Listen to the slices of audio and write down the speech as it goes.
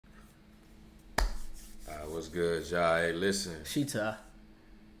What's good, y'all? Hey, listen. She tough.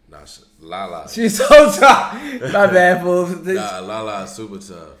 Nah, Lala. She's so tough. My bad, fool. Nah, Lala is super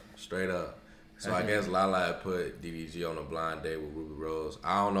tough. Straight up. So I guess Lala had put DDG on a blind date with Ruby Rose.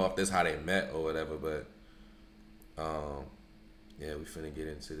 I don't know if this how they met or whatever, but yeah, we finna get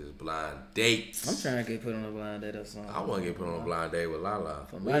into this blind date. I'm trying to get put on a blind date or something. I want to get put on a blind date with Lala.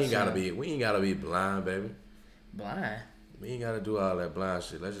 We ain't gotta be blind, baby. Blind. We ain't gotta do all that blind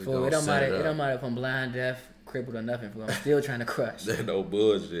shit. Let's just Fool, go. it don't matter if I'm blind, deaf, crippled or nothing. Fool. I'm still trying to crush. There's no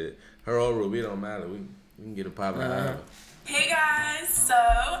bullshit. Her or Ruby, it don't matter. We can get it popping. Hey guys, so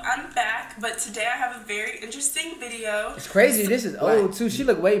I'm back, but today I have a very interesting video. It's crazy. This is old too. She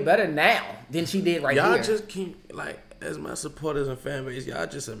look way better now than she did right here. Y'all just keep as my supporters and fan base, y'all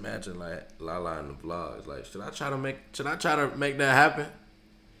just imagine like Lala in the vlogs. Like, should I try to make that happen?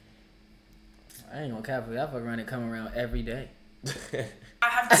 I ain't gonna cap for you. I fuck around and come around every day. I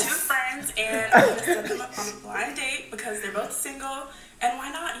have two friends and I'm gonna set them up on a blind date because they're both single. And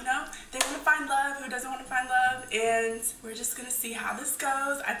why not, you know? They want to find love. Who doesn't want to find love? And we're just going to see how this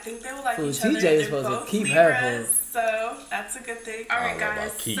goes. I think they will like each other. TJ is they're supposed both to keep Libras, her. So that's a good thing. All right,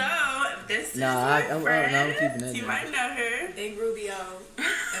 guys. So this is my friend. I'm keeping that. You might know her. Big Rubio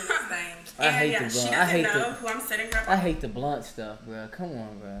and this thing. I hate the blunt. Who I'm setting her up. I hate the blunt stuff, bro. Come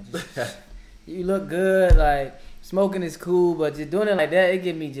on, bro. You look good, like smoking is cool, but just doing it like that, it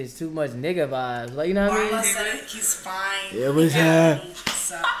give me just too much nigga vibes. Like, you know what I mean? Marla said he's fine. Yeah, what's up?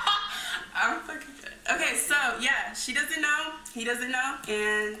 So. I'm fucking good. Okay, so yeah, she doesn't know, he doesn't know,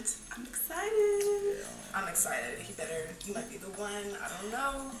 and I'm excited. I'm excited. He might be the one. I don't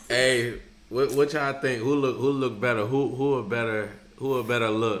know. Hey, what y'all think? Who look better? Who a better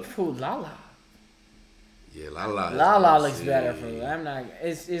look? Who, Lala? Yeah, Lala. Lala looks better for you. I'm not.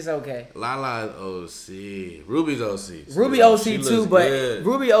 It's okay. Lala is OC. Ruby's OC. Ruby OC too,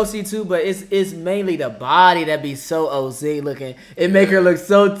 but it's mainly the body that be so OC looking. It make her look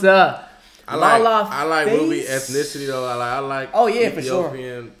so tough. I like Ruby ethnicity though. I like. Oh yeah,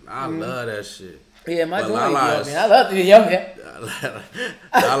 Ethiopian. for sure. I love that shit. Yeah, my joint Ethiopian. I love the Ethiopian.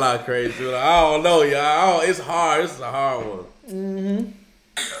 Lala crazy too. I don't know, y'all. It's hard. This is a hard one.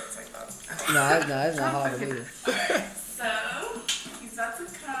 No, it's not hard for me. Alright, so he's about to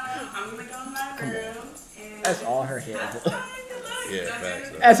come. I'm gonna go in my room. And That's all her hair. Yeah, facts.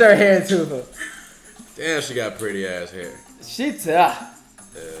 That's her hair too. Damn, she got pretty ass hair. She tough.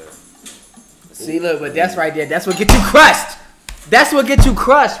 Yeah. See, look, but that's right there. That's what gets you crushed. That's what gets you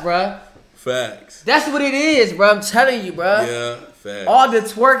crushed, bruh. Facts. That's what it is, bro. I'm telling you, bro. Yeah, facts. All the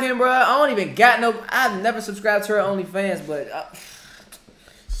twerking, bro. I don't even got no. I've never subscribed to her OnlyFans, but oh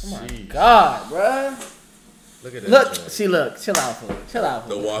my god, bro. Look at that. Look, see, look. Chill out, fool. Chill out,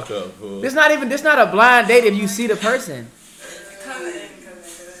 The fool. walk up, fool. This not a blind date if you see the person.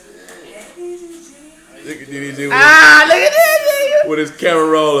 Look at DDG Look at this. with his camera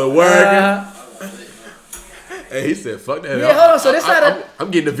roller working. Hey, he said, "Fuck that." Yeah, hold on. So this I'm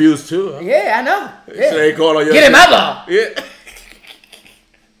getting the views too. Yeah, I know. Yeah. Shit ain't called on your Get him out. Yeah.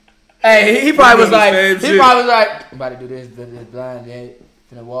 Hey, he probably was like, I'm about to do this blind date.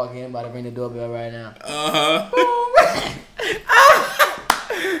 Gonna walk in, about to ring the doorbell right now.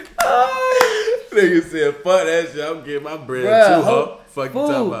 Nigga said, "Fuck that shit. I'm getting my bread too, huh? Fuck you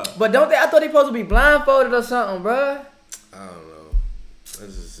talking about." But don't they? I thought they supposed to be blindfolded or something, bruh. I don't know.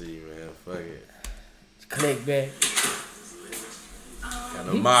 Let's just see, man. Fuck it. Click, babe. Got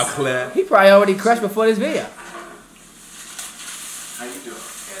no my clap. He probably already crushed before this video. How you doing?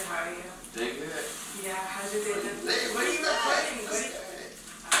 Good, how are you? Day good. Yeah, how's your day been? What are you not playing?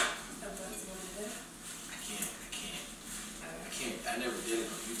 I can't. I never did it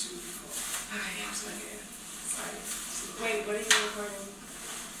on YouTube before. Okay, I'm Sorry. Wait, what are you recording?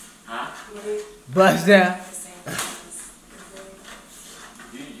 Huh? What are you Bust down.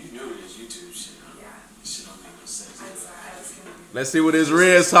 You knew this YouTube shit. Huh? Yeah. This shit don't make no sense. I'm sorry, I was gonna Let's see what this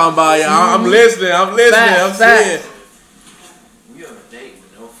Rizz talking about, y'all. I'm listening. I'm Facts. seeing. We on a date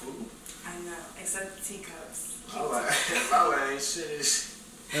with no food. I know, except the teacups. My life ain't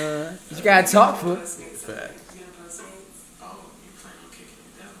shit. You gotta talk for it. Facts. You gonna post me? Oh, you planning on kicking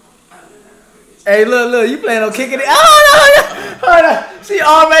it down? Hey, look, you planning on kicking it? Oh, no. Hold on. She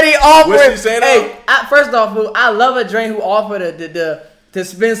already offered. What she say, though? Hey, first off, fool, I love a drink who offered to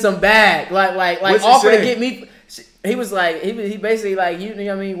spend some bag. Like What she offered to say? get me. He was like, he basically like, you know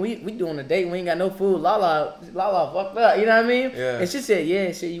what I mean? We doing a date. We ain't got no food. Lala fucked up. You know what I mean? Yeah. And she said,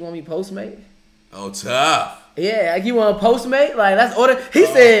 yeah, shit, you want me Postmate? Oh, tough. Yeah, like you want a Postmate? Like that's order. He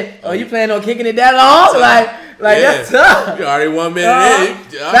said, "Oh, you planning on kicking it down long?" Like Yeah. that's tough. You already 1 minute in.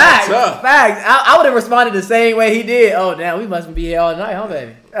 Facts, Tough. facts. I would have responded the same way he did. Oh, damn, we must be here all night, huh,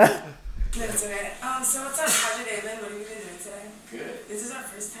 baby? That's okay. So what's up? How's your day been? What have you been doing today? Good. This is our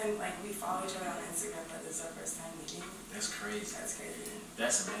first time, like, we follow each other on Instagram, but this is our first time meeting. That's crazy. That's crazy.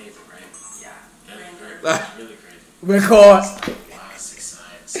 That's amazing, right? Yeah. That's Random. great. That's really crazy. Record. Wow,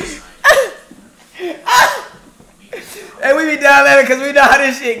 society. Hey, we be down there because we know how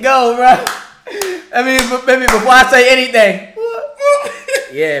this shit go, bro. I mean, maybe before I say anything.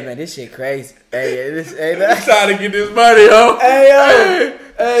 Yeah, man, this shit crazy. Hey, I'm trying to get this money, yo. Hey,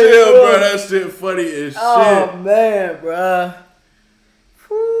 Chill, bro. That shit funny as shit. Oh, man, bro.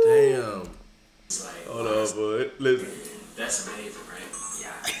 Damn. It's like, Hold on, boy. Listen. that's amazing, right?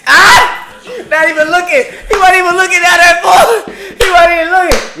 Ah! Not even looking. He wasn't even looking at that boy. He wasn't even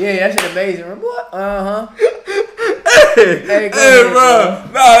looking. Yeah, that shit amazing, boy. Hey, bro.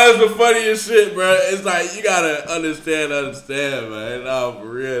 Nah, that's the funniest shit, bro. It's like, you gotta understand, man. Nah, for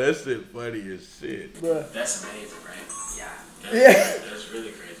real. That shit funny as shit. Bro. That's amazing, right? Yeah. That's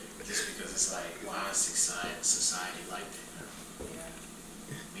really crazy. Just because it's like, why is society like that now? Yeah.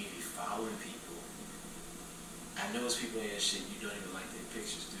 We be following people. I know it's people in your shit, you don't even like their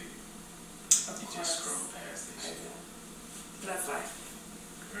pictures, do you? You just scroll past this shit. But that's life.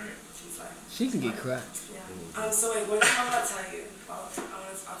 Right. It's life. She can get cracked. Yeah. So wait, what did I about to tell you? I'll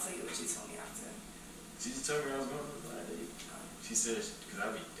tell you what she told me after. She just told me I was going on a blind date. She said, because I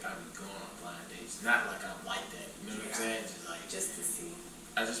be going on blind dates. Not like I'm like that, you know what I'm saying? Just like, Just to see.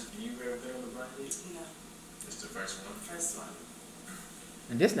 you ever been on a blind date? No. It's the first one. First one.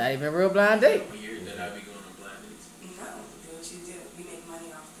 And this not even a real blind date. Weird that I be going on blind dates. No. Do what you do. We make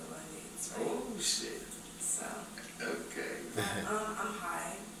money off the blind dates, right? Oh shit. So. Okay. I'm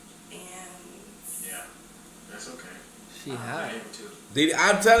high, and Yeah. That's okay. She I high. am too.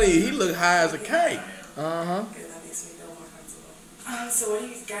 I'm telling you, he look high as a cake. I am. good, that makes me feel more comfortable. So what do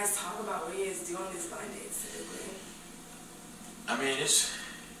you guys talk about? What do you guys do on these blind dates typically? I mean, it's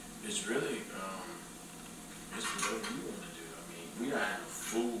really it's whatever you want to do. I mean, we not having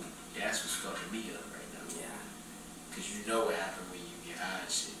food. That's what's fucking me up right now. Yeah. Cause you know what happened when you get high and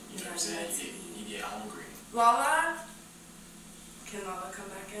shit. You know what I'm saying? You get hungry. Lala? Can Lala come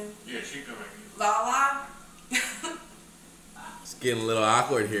back in? Yeah, she come back in. Lala? It's getting a little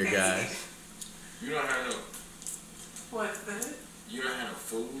awkward here, guys. You don't have no. What, the? You don't have no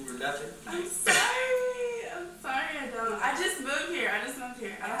food or nothing. I'm sorry. I don't. I just moved here. I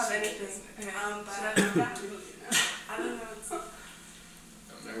don't have anything. But I don't know.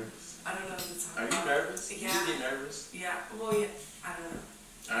 I'm nervous. I don't know what to talk Are about. you nervous? Yeah. You get nervous? Yeah. Well, yeah. I don't know.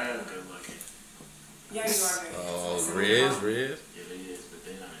 I am good looking. Yeah, you are very Oh, handsome. Riz. Yeah, they is, but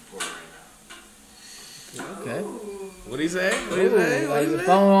they're not important right now. Okay. Ooh. What he say? Ooh, like the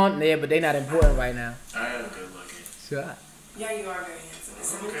phone on there, but they not important right now. I am good looking. Sure. Yeah, you are very handsome. Is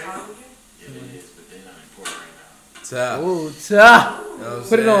someone Okay. calling you? Yeah, they is, but they're not important right now. Tough. Ooh, tough. You know what I'm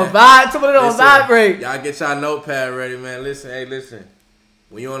Put it saying? on vibe. Put it on Listen, vibrate. Y'all get y'all notepad ready, man. Listen.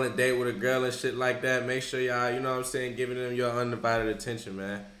 When you on a date with a girl and shit like that, make sure y'all, you know what I'm saying, giving them your undivided attention,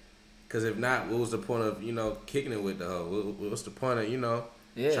 man. Because if not, what was the point of, kicking it with the hoe? What's the point of,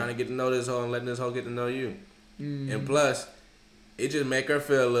 trying to get to know this hoe and letting this hoe get to know you? And plus, it just make her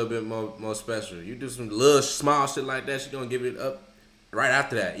feel a little bit more special. You do some little small shit like that, she gonna give it up right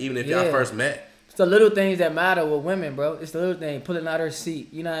after that, even if y'all first met. It's the little things that matter with women, bro. It's the little thing, pulling out her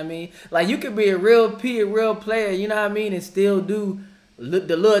seat. You know what I mean? Like, you could be a real player, you know what I mean, and still do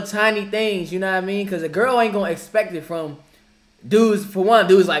the little tiny things, you know what I mean? Because a girl ain't going to expect it from dudes. For one,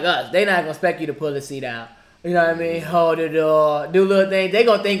 dudes like us, they not going to expect you to pull the seat out. You know what I mean? Hold the door, do little things. They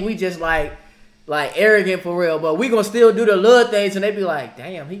going to think we just like arrogant for real. But we going to still do the little things, and they be like,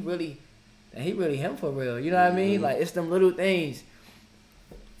 damn, he really him for real. You know what I mean? Like, it's them little things.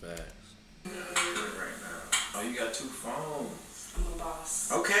 Facts. Right now. Oh, you got 2 phones. I'm a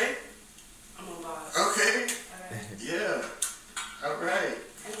boss. Okay. I'm a boss. Okay. Alright. Yeah. All right.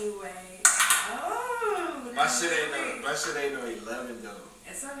 Anyway. My shit ain't no 11 though.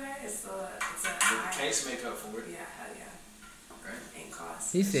 It's okay. It's a The case make up for it. Yeah, hell yeah. Right. Ain't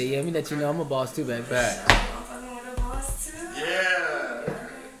cost. He said, yeah, me let you know I'm a boss too, baby. Facts. I'm fucking with a boss too. Yeah. Okay.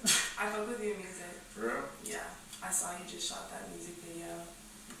 I fuck with your music. For real? Yeah. I saw you just shot that music video.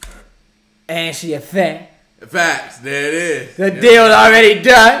 And she a fan. Facts. There it is. The deal already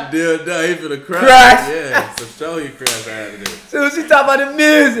done. Deal done. He finna crash. Crash. Yeah. For sure he crashed out of this. So she talk about the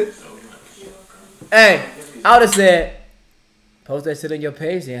music. So much. You're welcome. Hey, I would have said, post that shit on your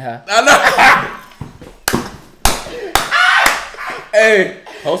page then, huh? I know. Hey,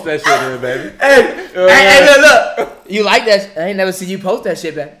 post that shit in, baby. Hey, look. You like that? I ain't never seen you post that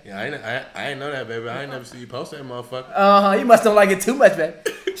shit, back. Yeah, I ain't know that, baby. I ain't never seen you post that motherfucker. You must don't like it too much, back.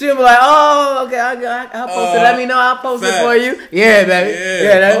 She'll be like, oh, okay, I'll post it. Let me know. I'll post it for you. Yeah, baby.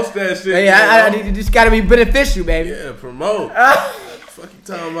 Yeah, post that shit. Yeah, I just gotta be beneficial, baby. Yeah, promote. Fuck you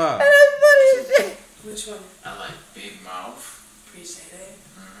talking about? That's funny as shit. Which one? I like Big Mouth. Appreciate it.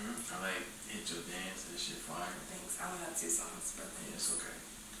 I like Hit Your Dance. That shit fire. Thanks. I only have 2 songs, but Yeah, it's okay.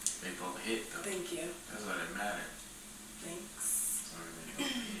 They both hit though. thank you. That's all that matters. Thanks. Sorry, they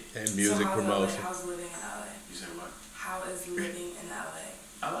both hit. And music so promotion. How's living in LA? You said what? How is living in LA?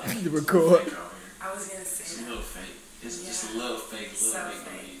 I like The it. It's record. fake out here. I was gonna say It's a that. little fake. It's just a Yeah. little fake, a little So make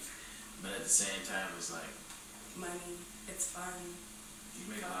fake. believe. But at the same time, it's like Money. It's fun. you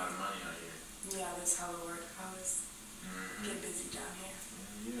make a lot of money out here. Yeah, there's hella work hours. Get busy down here.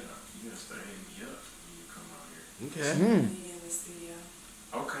 Yeah, you gotta start hitting me up when you come out here. Okay. We need to get in the studio.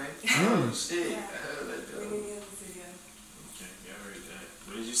 Okay. Oh shit. Yeah. That We dope. need to get in the studio. Okay, yeah, I heard that.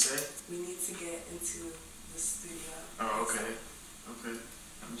 What did you say? We need to get into the studio. Oh, okay. Okay.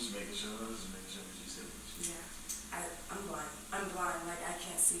 I'm just making sure. I was just making sure what you said. Yeah. I'm blind. I'm blind. Like, I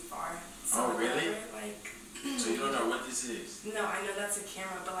can't see far. Oh, really? whenever, like, So you don't know what this is? no, I know that's a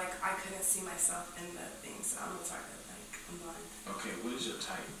camera, but like, I couldn't see myself in the thing, so I'm retarded. Like, I'm blind. Okay, what is your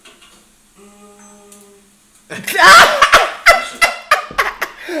type?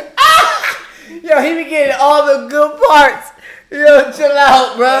 Yo, he be getting all the good parts. Yo, chill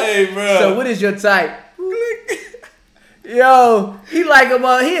out, bro. Hey, bro. So, what is your type? Yo, he like him.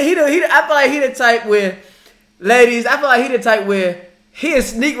 I feel like he the type where, ladies. I feel like he the type where he'll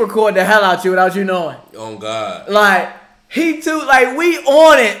sneak record the hell out you without you knowing. Oh God. Like he too. Like we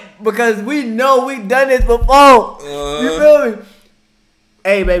on it because we know we done this before. You feel me?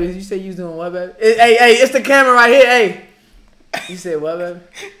 Hey, baby, you said you was doing what, baby? Hey, it's the camera right here. Hey, you said what, baby?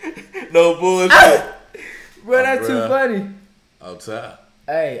 No bullshit. Bro, that's too bruh. funny. Outside.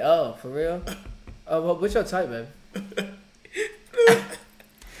 Hey, oh, for real? Oh, what's your type, baby?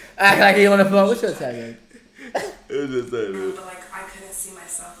 Act like he on the phone. What's your type, baby? It was just that. But like, I couldn't see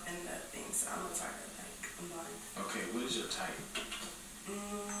myself in the thing, so I'm retarded. Like, I'm blind. Okay, what is your type?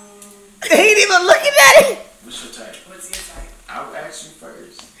 He ain't even looking at it. What's your type? What's your type? I'll ask you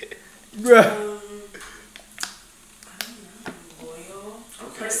first. Bruh. I don't know. Loyal.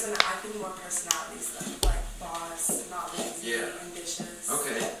 Okay. I think more personality stuff, like boss, not lazy, Yeah. ambitious.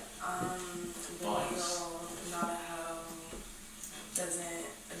 Okay. Loyal, Boss. not a hoe, doesn't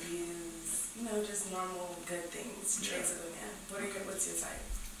abuse, just normal good things. Traits of a man. What's your type?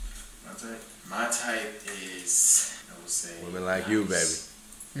 My type? My type is, I would say, Women like you, baby.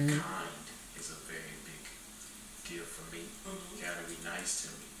 Kind is a very big deal for me. You gotta be nice to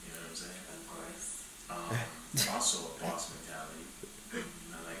me. You know what I'm saying? Of course. Also a boss mentality. I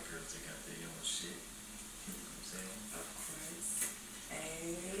like girls that got their own shit. You know what I'm saying? Of course.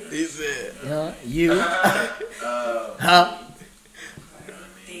 Hey. He said. You. Huh? You know what I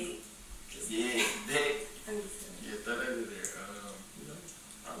mean? Date. Yeah, they. Understood. Yeah, throw that in there.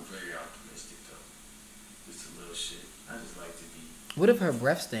 I'm very optimistic though. Just a little shit. I just like to be What if her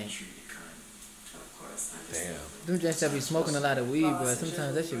breath stink? treated kind. Of course. Damn. Them just that be smoking a lot of weed, bro.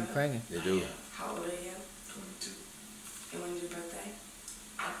 Sometimes that shit be cranking. They do. How old are you? 22, And when's your birthday?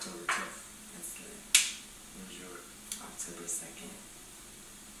 October 10th. That's good. When's yours? October 2nd.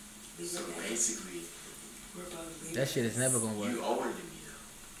 So basically, We're both leaving. That shit is never gonna work. you older than me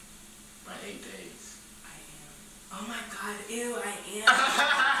though. By 8 days. I am. Oh my god, ew, I am.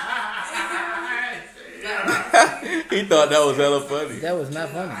 He thought that was hella funny. That was not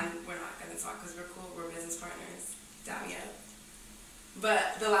funny. We're not gonna talk because we're cool. We're business partners. Down yet.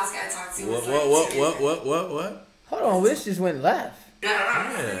 But the last guy I talked to was What? Hold on, this just went left.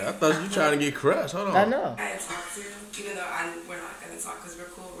 Yeah, I thought you trying to get crushed. Hold on. I know. I talked to, even though we're not gonna talk because we're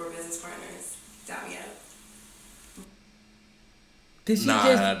cool. We're business partners. Down yet. Did she Nah,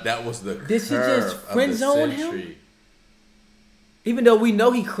 just, that was the did she curve just of the friend zone him? century. even though we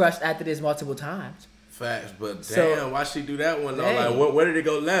know he crushed after this multiple times. Facts, but So- damn, why she do that one though? Dang. Like, where did it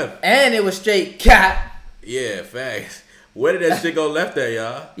go left? And it was straight cat. Yeah, facts. Where did that shit go left at,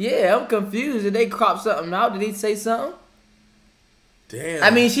 y'all? Yeah, I'm confused. Did they crop something out? Did he say something? Damn. I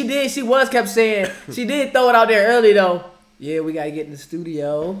mean, she did. She kept saying. She did throw it out there early though. Yeah, we gotta get in the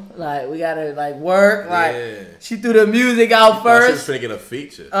studio. Like, we gotta work. Like, Yeah. she threw the music out Thought she was first. finna get a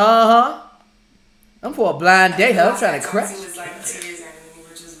feature. I'm for a blind date. I'm trying to crush. He was like 2 years younger than me,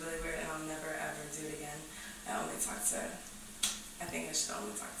 which was really weird, and I'll never ever do it again. I only talk to. I think I should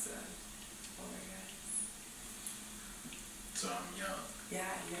only talk to older guys. So I'm young. Yeah,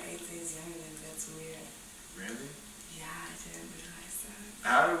 you're 8 days younger than me. That's weird. Really? Yeah, I didn't realize that.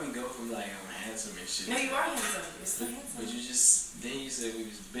 How do we go from I'm handsome and shit? No, you are handsome. You're still handsome. But then you said we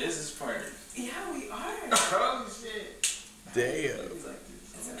was business partners. Yeah, we are. Oh shit. Damn. It's like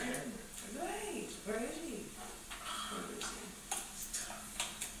this. Is it right? Where is he?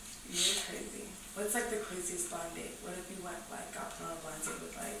 You're crazy. What's like the craziest blind date? What if you went like got put on a blind date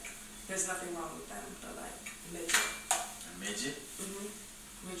with like, there's nothing wrong with them, but like midget. A midget?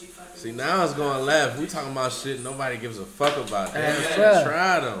 Would you fucking? See, now it's going left. We talking about shit nobody gives a fuck about. That's Damn, right.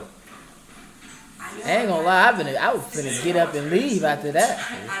 try though. I ain't gonna lie, I was finna get up and leave after that.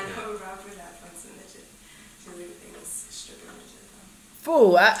 I know Robert that fucks a midget. She really think it's stripping midget though.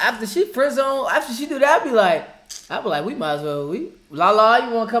 Fool, after she friend zone, after she do that, I'd be like, we might as well, La,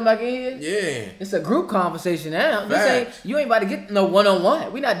 you wanna come back in here? Yeah. It's a group conversation now. You ain't about to get no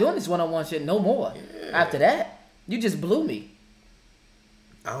one-on-one. We not doing this one-on-one shit no more. Yeah. After that, you just blew me.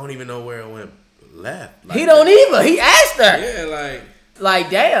 I don't even know where it went left. Like, He don't either. He asked her. Yeah, Like,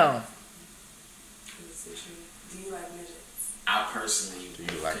 damn. Do you like midgets? I personally Do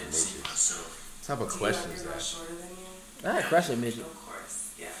you like couldn't see midgets? myself. what type of Do you questions like your girl that? shorter than you? I had a crush on midget. Of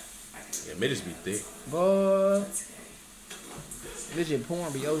course, yeah. I can Yeah, midgets be thick. Boy, That's gay. midget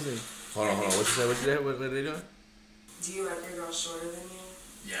porn be OZ. Hold on. What you say? What are they doing? Do you like your girl shorter than you?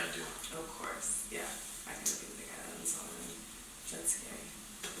 Yeah, I do. Of course, yeah. I can be the guy that's on him. That's gay.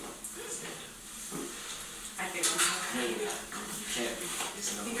 I think You can't be.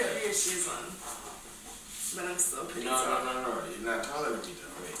 It's no you way. got your shoes on. But I'm still pretty No. tall. You're not taller than me,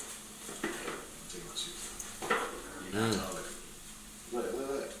 though. Wait. Take my shoes off. You're not taller than me.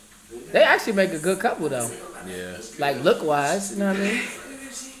 Look. They actually make a good couple though. Yeah. Like look wise, you know what I mean? Look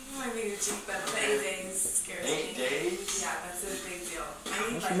at you. You might be a cheap, but the 8 days scares me. 8 days? Yeah, that's a big deal. I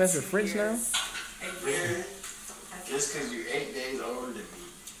need Don't like you mess with 2 French now? years, a year. Just because you're 8 days older than me,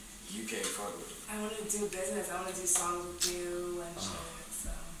 you can't fuck with me. I want to do business. I want to do songs with you and shit. So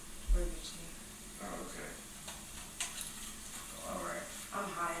we're Gucci. Oh, okay. Alright. I'm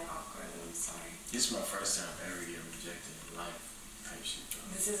high and awkward. I'm sorry. This is my first time ever getting rejected in life. Type shit, though.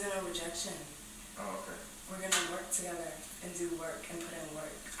 This isn't a rejection. Oh, okay. We're gonna work together and do work and put in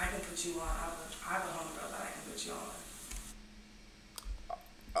work. I can put you on. I have a homegirl that I can put you on with.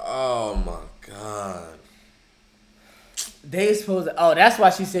 Oh my god. They supposed to, oh, that's why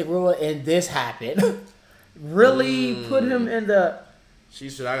she said, "Rua," and this happened. Really put him in the. She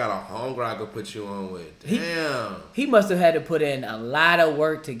said, "I got a homegirl I could put you on with." Damn. He must have had to put in a lot of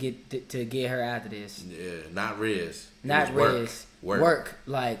work to get her after this. Yeah, not Rizz. Not It was Rizz. Work. Work.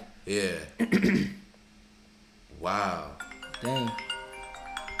 Like, Yeah. Wow. dang.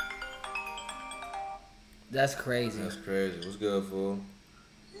 That's crazy. That's crazy. What's good, fool?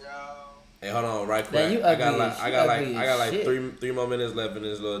 Hey, hold on, right quick. Man, you I got ugly like as- I you got ugly as like shit. three more minutes left in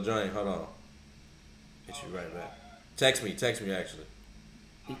this little joint. Hold on. Hit you right back. Text me actually.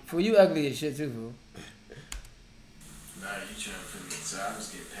 For you ugly as shit too, fool. Nah, you trying to put me so I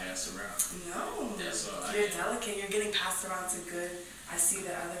just get passed around. No. That's all I You're am. delicate. You're getting passed around to good. I see the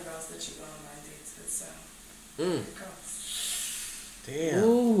other girls that you go on blind dates with. So Damn.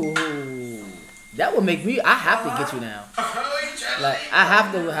 Ooh. That would make me, I have to get you now. Like, I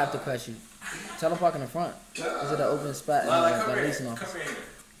have to crush you. Tell them park in the front. Is it an open spot in the leasing office? Come here.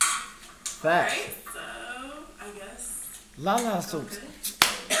 Facts. Alright, so I guess. Lala, so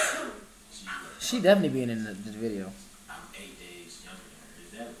she definitely being in this video. I'm 8 days younger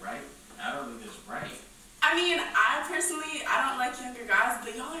than her. Is that right? I don't think that's right. I mean, I personally, I don't like younger guys,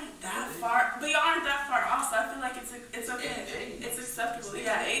 but y'all aren't that far. But y'all aren't that far off, so I feel like it's okay. 8 days. It's acceptable.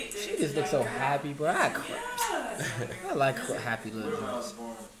 Yeah, 8 days. She just looks so younger. happy, bro. Yeah. I like happy What little if I was girls.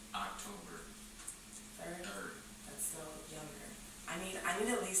 born October Third. 3rd? That's still younger. I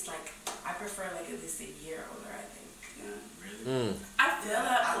need at least like, I prefer like at least a year older, I think. Yeah. Really? I feel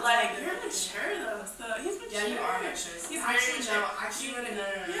that, but like, you're mature though, so he's mature. Yeah, you are mature. He's very Actually, mature. no, actually, no.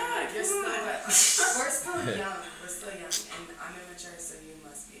 Yeah, You're come still, on. we're still young. We're still young, and I'm immature, so you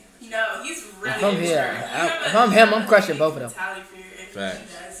must be immature. No, he's really If I'm mature. here, You have if a- I'm him, you I'm have a crushing both of them. mentality for your age. Facts.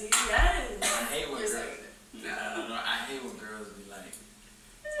 Does he? Yes. I hate when Who's girls. No. No, I hate when girls be like,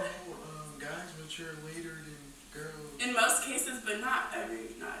 guys mature later than girls. In most cases, but not every.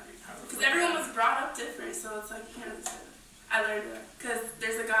 Because everyone was brought up different, so it's like you can't really say that. I learned that. Because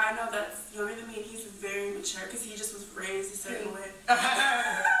there's a guy I know that's younger than me, and he's very mature because he just was raised a certain way.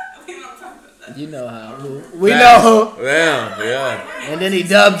 We don't talk about that. You know how. We know who. Yeah, yeah. And then he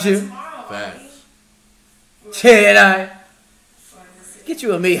dubbed you. Tomorrow, Facts. Shit, I get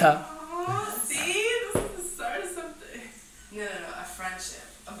you a mija. Aw, see? This is the start of something. No, a friendship,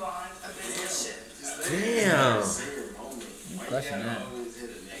 a bond, a business ship. Damn. Say your moment. Why you Crushing gotta that. always hit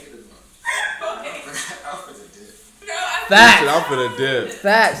a negative one? Okay. I was a dick. No, I Facts. I'm finna dip.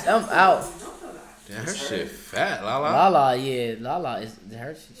 Facts. I'm out. Damn, her shit fat, Lala. Lala, yeah. Lala is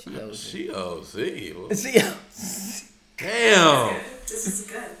her. She OC. She OC. She Damn. This is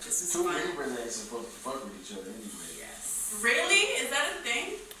good. This is Two fun. neighbors ain't supposed to fuck with each other anyway. Yes. Really? Is that a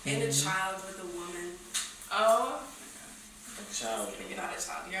thing? And a child with a woman. Oh. A child. You're not a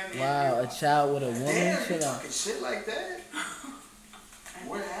child. You're a man. Wow, a child with a woman? Damn, Chill you out. talking shit like that?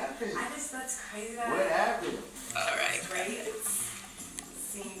 What happened? I just, that's crazy. What happened? Alright. Great.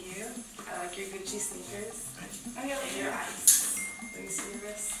 Seeing you. I like your Gucci sneakers. Oh, yeah, And your eyes. Let me see your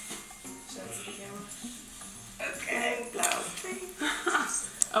wrist. Show it to the camera. Okay.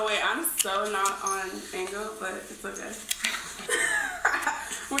 Oh wait, I'm so not on angle, but it's okay.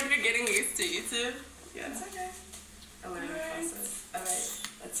 When you're getting used to YouTube. Yeah, it's okay. A learning process. Alright,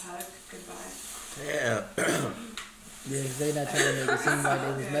 let's hug. Goodbye. Damn. Yeah, 'cause they not trying to make it seem like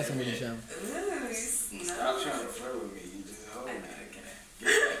they was messing with each other. Ooh, you snug. Stop trying to flirt with me. You just hold I me. know,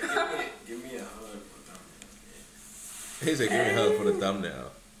 okay. Give me a hug for thumbnail. He said, give me a hug for the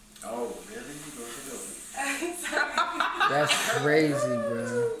thumbnail. Oh, really? You go to the That's crazy,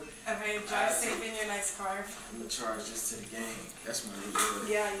 bro. Alright, drive safe in your nice car. I'm gonna charge this to the game. That's my new word.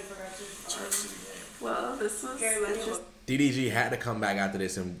 Yeah, you forgot to. Charge to the game. Well, this was Very much. interesting. DDG had to come back after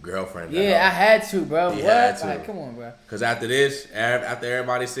this and girlfriend. Yeah, I had to, bro. He What? had to. Like, come on, bro. Because after this, after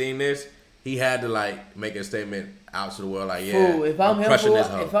everybody seen this, he had to like make a statement out to the world like, yeah, Fool, if I'm him, crushing fool, this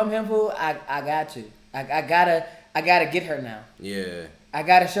hoe. if I'm him, fool, I got to. I gotta get her now. Yeah. I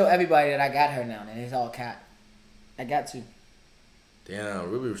gotta show everybody that I got her now, and it's all cap. I got to. Damn,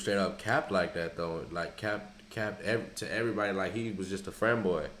 Ruby was straight up capped like that though. Like capped to everybody like he was just a friend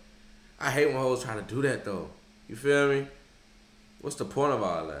boy. I hate when hoes try to do that though. You feel me? What's the point of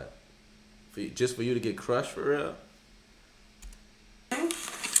all that? Just for you to get crushed for real?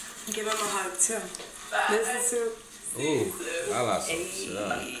 Give him a hug too. This is Ooh, I lost some shit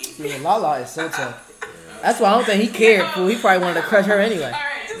up. Yeah, Lala is so tough. That's why I don't think he cared, fool. He probably wanted to crush her anyway.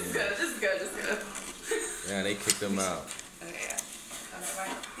 Alright, just go, just go, just go. Yeah, they kicked him out. Okay, yeah. Okay,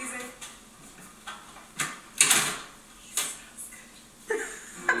 bye. Easy.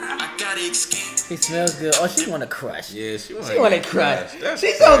 I gotta escape. He smells good. Oh, she want to crush. Yeah, she She want to crush. That's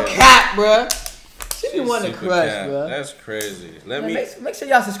She's so crazy. cap, bro. She be She's wanting to super crush, cap. bro. That's crazy. Let Man, me. make sure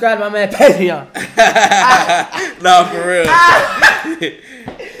y'all subscribe to my man Patreon. No, for real.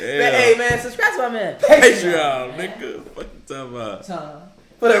 Man, hey man, subscribe to my man Patreon, nigga. What you talking about?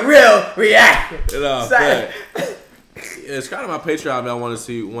 For the real reaction. No, Say- yeah, subscribe to my Patreon if I want to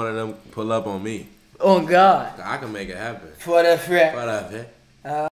see one of them pull up on me. Oh God. I can make it happen. For the friend. What up, eh?